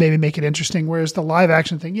that'll maybe make it interesting. Whereas the live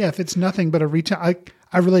action thing, if it's nothing but a retell,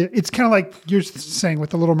 I really, it's kind of like you're saying with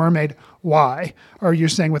The Little Mermaid, why? Or you're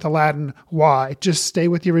saying with Aladdin, why? Just stay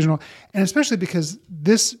with the original. And especially because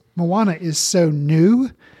this Moana is so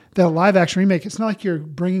new that a live action remake, it's not like you're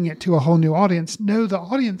bringing it to a whole new audience. No, the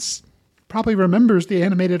audience probably remembers the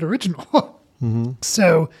animated original. Mm-hmm.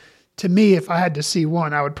 So to me, if I had to see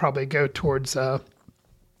one, I would probably go towards the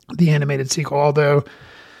animated sequel. Although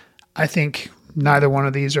I think neither one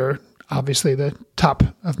of these are obviously the top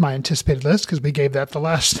of my anticipated list because we gave that the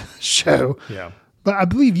last show. Yeah. But I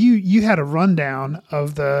believe you had a rundown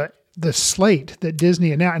of the slate that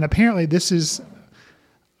Disney announced, and apparently this is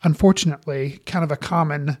unfortunately kind of a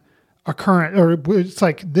common occurrence, or it's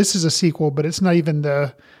like this is a sequel, but it's not even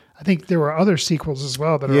I think there were other sequels as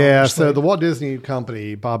well that are on the slate. So the Walt Disney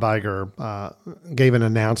Company, Bob Iger, gave an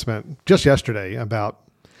announcement just yesterday about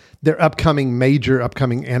their major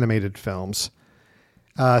upcoming animated films.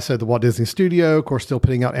 So the Walt Disney Studio, of course, still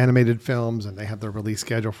putting out animated films, and they have their release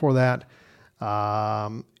schedule for that.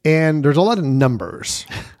 And there's a lot of numbers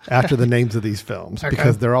after the names of these films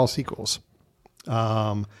because they're all sequels.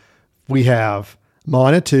 We have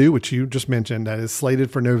Moana 2, which you just mentioned, that is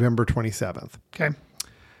slated for November 27th. Okay.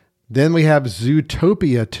 Then we have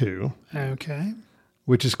Zootopia 2. Okay.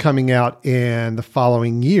 Which is coming out in the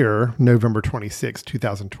following year, November 26,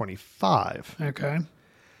 2025. Okay.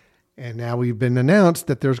 And now we've been announced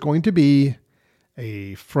that there's going to be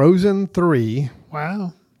a Frozen 3.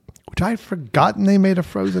 Wow. Which I'd forgotten they made a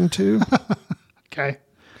Frozen 2. Okay.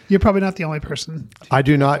 You're probably not the only person. I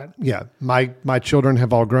do not. Yeah. My children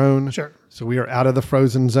have all grown. Sure. So we are out of the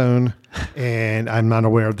Frozen zone and I'm not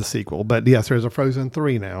aware of the sequel. But yes, there's a Frozen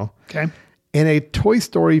 3 now. Okay. And a Toy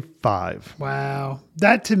Story 5. Wow.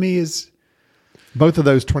 That to me is... Both of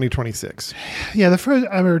those 2026. Yeah, the first,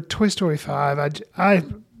 Toy Story 5, I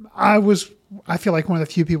feel like one of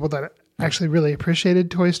the few people that actually really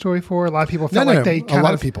appreciated Toy Story 4. A lot of people felt like they kind a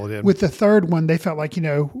lot of people did. With the third one, they felt like,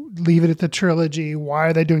 leave it at the trilogy. Why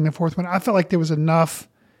are they doing the fourth one? I felt like there was enough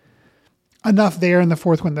there in the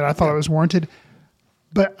fourth one that I thought it was warranted.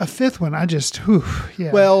 But a fifth one,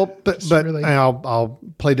 Well, but really... I'll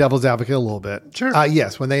play devil's advocate a little bit. Sure.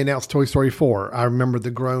 Yes, when they announced Toy Story 4, I remember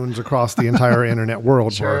the groans across the entire internet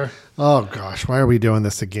world. Sure. Were, oh gosh, why are we doing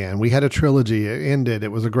this again? We had a trilogy. It ended. It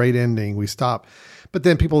was a great ending. We stopped. But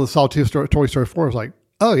then people that saw Toy Story 4 was like,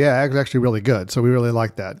 oh yeah, it was actually really good. So we really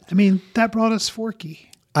liked that. I mean, that brought us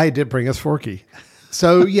Forky. I did bring us Forky.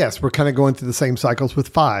 So yes, we're kind of going through the same cycles with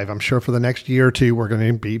 5. I'm sure for the next year or two, we're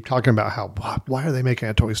going to be talking about why are they making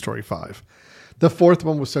a Toy Story 5? The fourth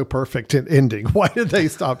one was so perfect in ending. Why did they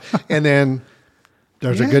stop? And then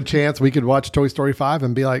there's a good chance we could watch Toy Story 5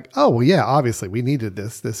 and be like, oh, well, yeah, obviously we needed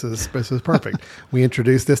this. This is perfect. We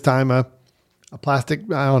introduced this time a plastic,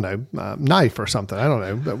 knife or something. I don't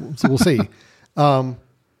know, but we'll see.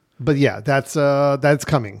 But yeah, that's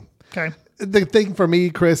coming. Okay. The thing for me,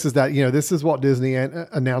 Chris, is that, this is Walt Disney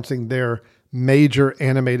announcing their major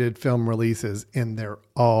animated film releases, and they're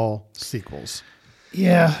all sequels.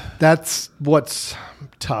 Yeah. That's what's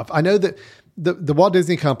tough. I know that the Walt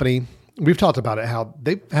Disney Company, we've talked about it, how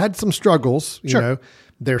they've had some struggles. Sure.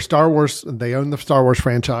 Their Star Wars, they own the Star Wars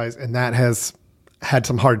franchise, and that has had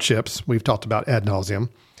some hardships. We've talked about ad nauseum.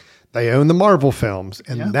 They own the Marvel films,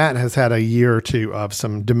 and that has had a year or two of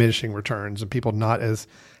some diminishing returns and people not as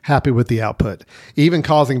happy with the output, even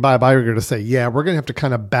causing Bob Iger to say, yeah, we're going to have to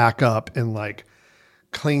kind of back up and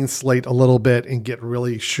clean slate a little bit and get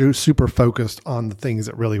really super focused on the things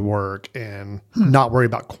that really work and not worry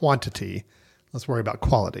about quantity. Let's worry about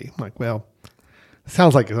quality. I'm like, well, it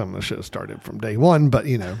sounds like something that should have started from day one, but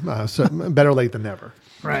so better late than never.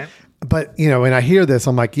 Right. But, when I hear this,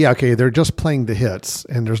 I'm like, yeah, okay, they're just playing the hits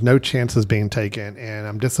and there's no chances being taken. And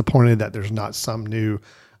I'm disappointed that there's not some new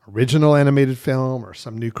original animated film or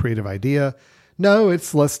some new creative idea. No,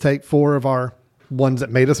 it's let's take 4 of our ones that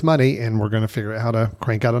made us money and we're going to figure out how to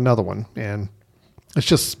crank out another one. And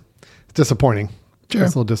it's disappointing. Sure.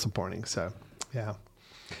 It's a little disappointing. So, yeah.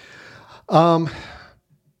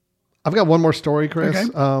 I've got one more story, Chris.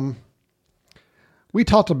 Okay. We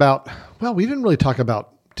didn't really talk about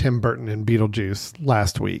Tim Burton and Beetlejuice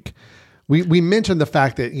last week. We mentioned the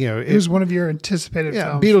fact that, it was one of your anticipated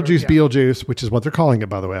films. Beetlejuice, which is what they're calling it,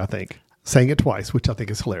 by the way, I think. Saying it twice, which I think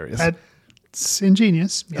is hilarious. It's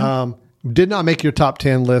ingenious. Yeah. Did not make your top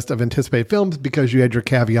 10 list of anticipated films because you had your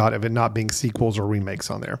caveat of it not being sequels or remakes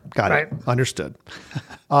on there. Got it. Understood.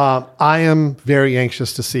 I am very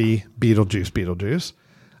anxious to see Beetlejuice.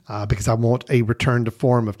 because I want a return to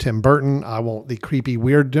form of Tim Burton. I want the creepy,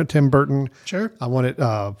 weird Tim Burton. Sure. I want it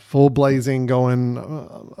full blazing, going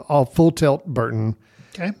all full tilt Burton.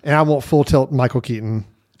 Okay. And I want full tilt Michael Keaton.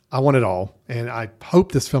 I want it all. And I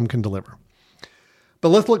hope this film can deliver. But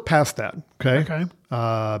let's look past that. Okay. Okay.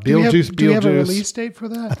 Beetlejuice. Do we have a release date for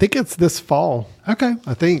that? I think it's this fall. Okay.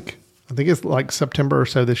 I think it's like September or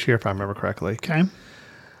so this year, if I remember correctly. Okay.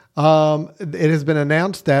 It has been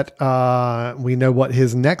announced that we know what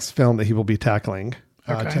his next film that he will be tackling,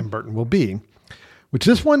 Tim Burton, will be. Which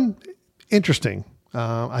this one, interesting.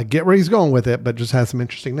 I get where he's going with it, but just has some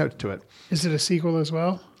interesting notes to it. Is it a sequel as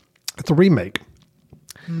well? It's a remake.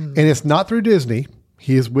 And it's not through Disney.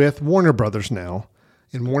 He is with Warner Brothers now.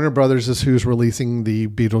 And Warner Brothers is who's releasing the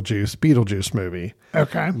Beetlejuice movie.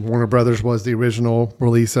 Okay. Warner Brothers was the original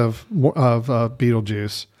release of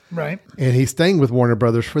Beetlejuice. Right. And he's staying with Warner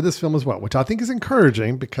Brothers for this film as well, which I think is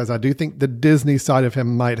encouraging because I do think the Disney side of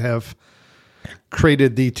him might have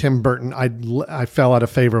created the Tim Burton I fell out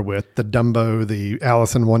of favor with, the Dumbo, the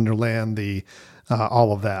Alice in Wonderland, the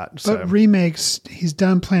all of that. But remakes, he's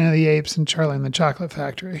done Planet of the Apes and Charlie and the Chocolate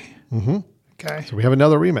Factory. Mm-hmm. Okay. So we have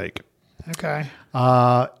another remake. Okay.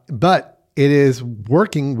 But it is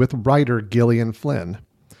working with writer Gillian Flynn.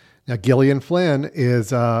 Now, Gillian Flynn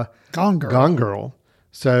is Gone Girl. Gone Girl.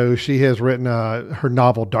 So she has written her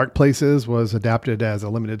novel Dark Places was adapted as a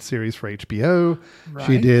limited series for HBO. Right.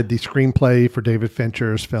 She did the screenplay for David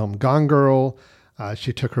Fincher's film Gone Girl.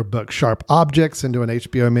 She took her book Sharp Objects into an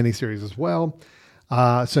HBO miniseries as well.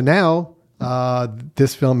 So now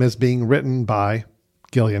this film is being written by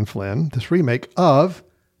Gillian Flynn, this remake of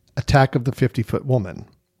Attack of the 50-Foot Woman.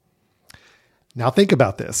 Now think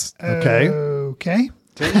about this, okay? Okay.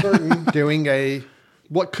 Tim Burton doing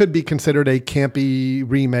what could be considered a campy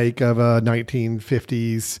remake of a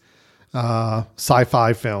 1950s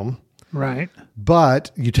sci-fi film. Right.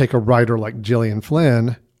 But you take a writer like Gillian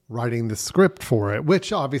Flynn writing the script for it,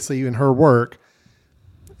 which obviously in her work,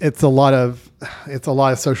 it's a lot of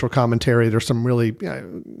social commentary. There's some really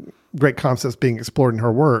great concepts being explored in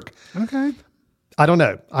her work. Okay. I don't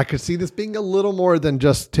know. I could see this being a little more than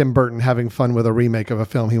just Tim Burton having fun with a remake of a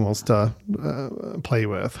film he wants to play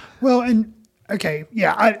with. Well, and okay,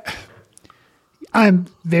 yeah, I'm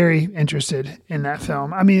very interested in that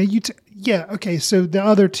film. I mean, okay. So the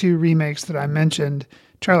other two remakes that I mentioned,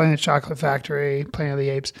 Charlie and the Chocolate Factory, Planet of the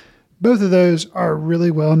Apes, both of those are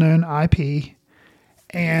really well-known IP,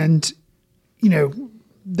 and they're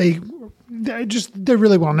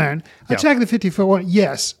really well known. Yeah. Attack of the 50-Foot Woman,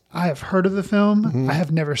 yes, I have heard of the film. Mm-hmm. I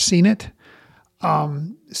have never seen it.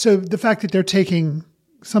 So the fact that they're taking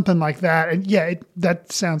something like that, and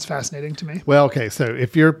that sounds fascinating to me. Well, okay, so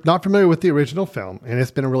if you're not familiar with the original film, and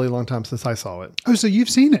it's been a really long time since I saw it. Oh, so you've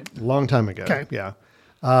seen it? Long time ago. Okay. Yeah.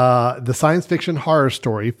 The science fiction horror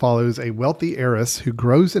story follows a wealthy heiress who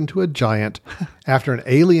grows into a giant after an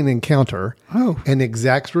alien encounter and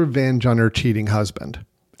exacts revenge on her cheating husband.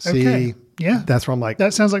 See, Okay. Yeah. that's where I'm like,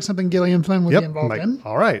 That sounds like something Gillian Flynn would be I'm involved like, in.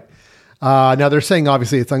 all right. Now they're saying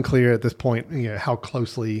obviously it's unclear at this point, how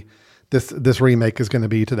closely this remake is going to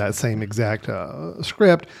be to that same exact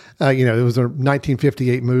script. It was a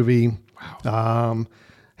 1958 movie. Wow.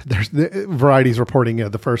 There's Variety's reporting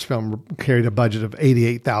the first film carried a budget of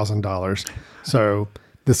 $88,000. So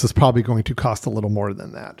this is probably going to cost a little more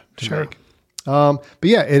than that to Sure. make. But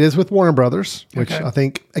yeah, it is with Warner Brothers, which Okay. I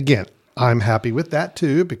think, again, I'm happy with that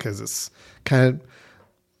too, because it's kind of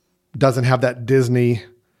doesn't have that Disney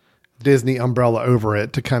umbrella over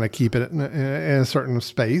it to kind of keep it in a certain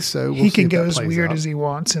space. So we'll He see can if that go as plays weird out. as he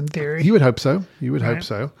wants in theory. You would hope so. You would hope Right.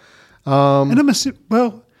 so. And I'm assuming,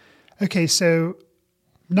 so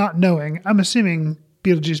not knowing, I'm assuming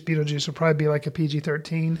Beetlejuice will probably be like a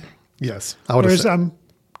PG-13. Yes, I would Whereas have. I'm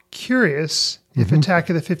curious Mm-hmm. if Attack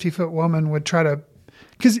of the 50-Foot Woman would try to,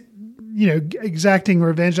 because, exacting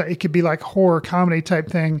revenge, it could be like horror comedy type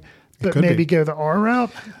thing, but could maybe be. go the R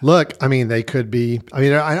route. Look, I mean, they could be. I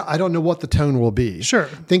mean, I don't know what the tone will be. Sure.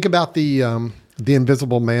 Think about the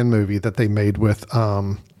Invisible Man movie that they made with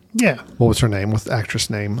Yeah. what was her name? What's the actress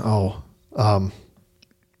name? From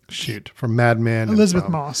Mad Men. Elizabeth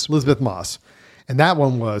Moss. Elizabeth Moss, and that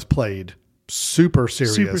one was played super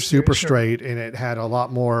serious, Super super, serious, sure. straight, and it had a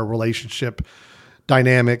lot more relationship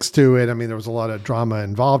dynamics to it. I mean, there was a lot of drama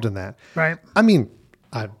involved in that. Right. I mean,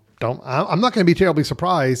 I'm not going to be terribly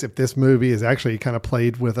surprised if this movie is actually kind of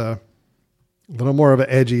played with a little more of an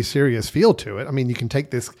edgy, serious feel to it. I mean, you can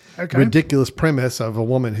take this ridiculous premise of a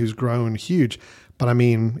woman who's grown huge, but I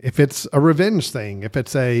mean, if it's a revenge thing, if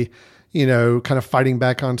it's a, kind of fighting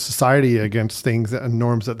back on society against things and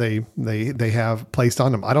norms that they have placed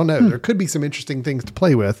on them. I don't know. There could be some interesting things to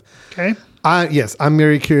play with. Okay. Yes, I'm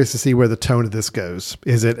very curious to see where the tone of this goes.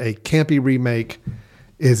 Is it a campy remake?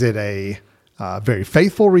 Is it a very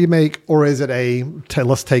faithful remake? Or is it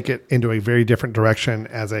let's take it into a very different direction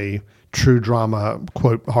as a true drama,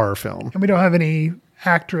 quote, horror film? And we don't have any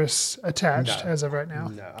actress attached as of right now.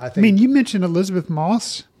 No, I mean, you mentioned Elizabeth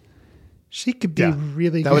Moss. She could be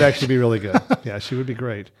really good. That would actually be really good. Yeah, she would be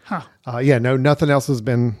great. Huh. Nothing else has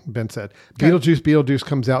been said. Okay. Beetlejuice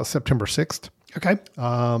comes out September 6th. Okay.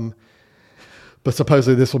 But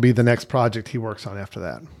supposedly this will be the next project he works on after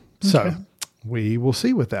that. So we will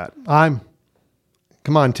see with that.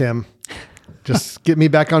 Come on, Tim. Just get me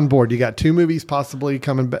back on board. You got 2 movies possibly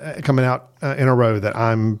coming out in a row that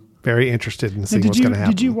I'm very interested in seeing what's going to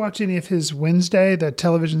happen. Did you watch any of his Wednesday, the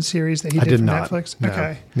television series that he did for Netflix? No.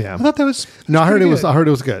 Okay. Yeah. I thought that was No, I heard it was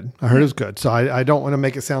good. I heard it was good. So I don't want to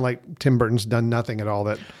make it sound like Tim Burton's done nothing at all.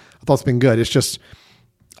 That I thought it's been good. It's just,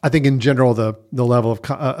 I think in general, the level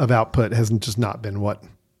of output has just not been what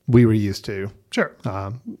we were used to. Sure.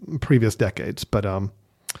 Previous decades. But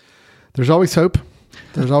there's always hope.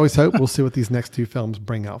 There's always hope. We'll see what these next 2 films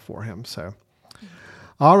bring out for him. So,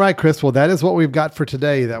 all right, Chris. Well, that is what we've got for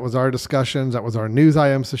today. That was our discussions. That was our news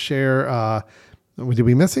items to share. Did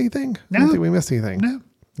we miss anything? No. I don't think we missed anything. No.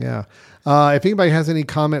 Yeah. If anybody has any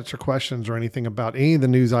comments or questions or anything about any of the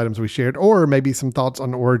news items we shared, or maybe some thoughts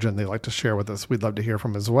on Origin they'd like to share with us, we'd love to hear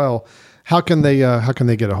from as well. How can they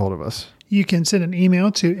get a hold of us? You can send an email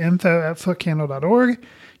to info@footcandle.org.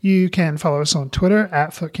 You can follow us on Twitter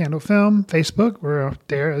 @FootCandleFilm, Facebook, we're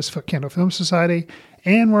there as Foot Candle Film Society,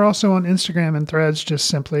 and we're also on Instagram and Threads, just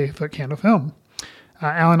simply Foot Candle Film.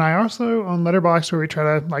 Al and I are also on Letterboxd, where we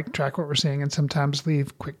try to track what we're seeing and sometimes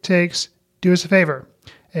leave quick takes. Do us a favor.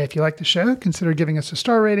 If you like the show, consider giving us a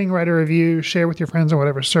star rating, write a review, share with your friends on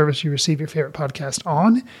whatever service you receive your favorite podcast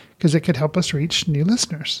on, because it could help us reach new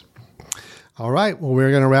listeners. All right. Well, we're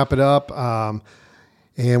going to wrap it up.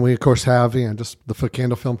 And we, of course, have just the Foot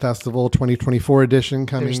Candle Film Festival 2024 edition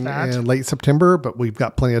coming in late September, but we've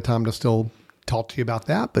got plenty of time to still talk to you about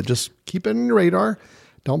that. But just keep it on your radar.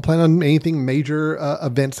 Don't plan on anything major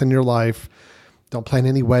events in your life. Don't plan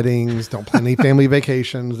any weddings. Don't plan any family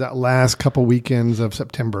vacations that last couple weekends of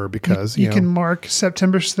September, because you can mark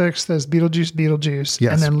September 6th as Beetlejuice,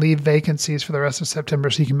 yes, and then leave vacancies for the rest of September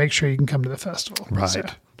so you can make sure you can come to the festival. Right. So.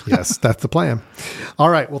 Yes, that's the plan. All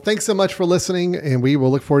right. Well, thanks so much for listening, and we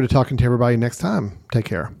will look forward to talking to everybody next time. Take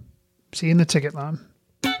care. See you in the ticket line.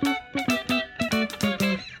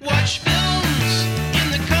 Watch films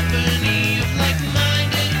in the company of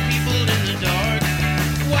like-minded people in the dark.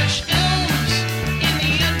 Watch films in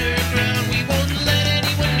the underground. We won't let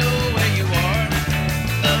anyone know where you are.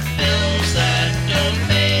 The films that don't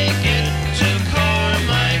make it to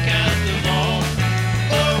Carmike at the mall,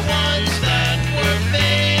 or ones that were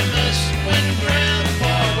famous when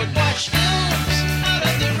Grandpa would watch films out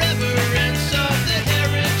of the reverence of the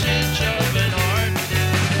heritage of an art.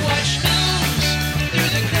 Watch films through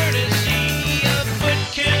the courtesy of Foot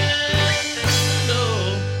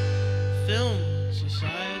Candle Film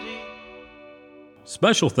Society.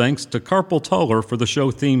 Special thanks to Carpal Tuller for the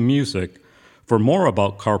show theme music. For more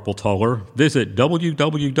about Carpal Tuller, visit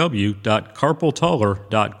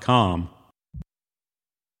www.carpaltuller.com.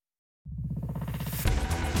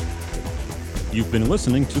 You've been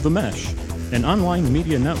listening to The Mesh, an online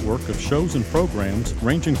media network of shows and programs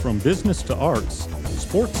ranging from business to arts,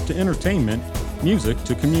 sports to entertainment, music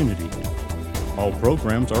to community. All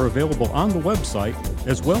programs are available on the website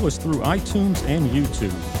as well as through iTunes and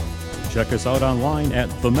YouTube. Check us out online at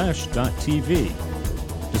themesh.tv.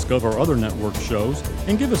 Discover other network shows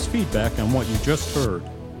and give us feedback on what you just heard.